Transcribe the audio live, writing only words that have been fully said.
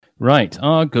Right,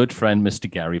 our good friend Mr.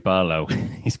 Gary Barlow.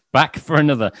 He's back for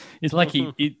another. It's like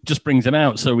he just brings him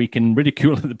out so we can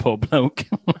ridicule the poor bloke.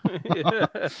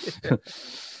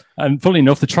 And funnily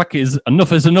enough, the track is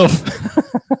Enough is Enough.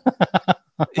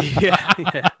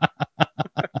 yeah.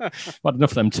 What enough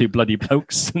of them two bloody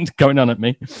blokes going on at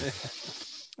me.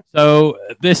 So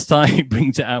this time he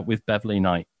brings it out with Beverly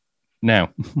Knight.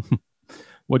 Now,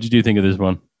 what did you think of this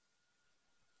one?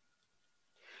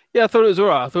 Yeah, I thought it was all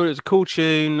right. I thought it was a cool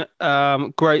tune.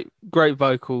 Great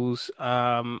vocals.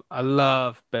 I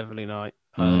love Beverly Knight.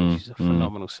 She's a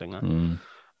phenomenal singer.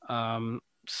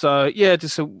 So yeah,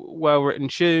 just a well-written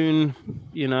tune,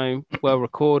 well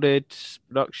recorded,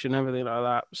 production, everything like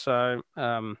that. So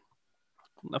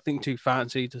nothing too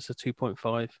fancy, just a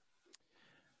 2.5.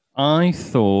 I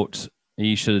thought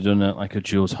he should have done it like a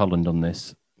Jules Holland on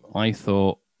this. I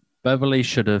thought Beverly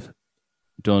should have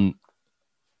done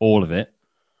all of it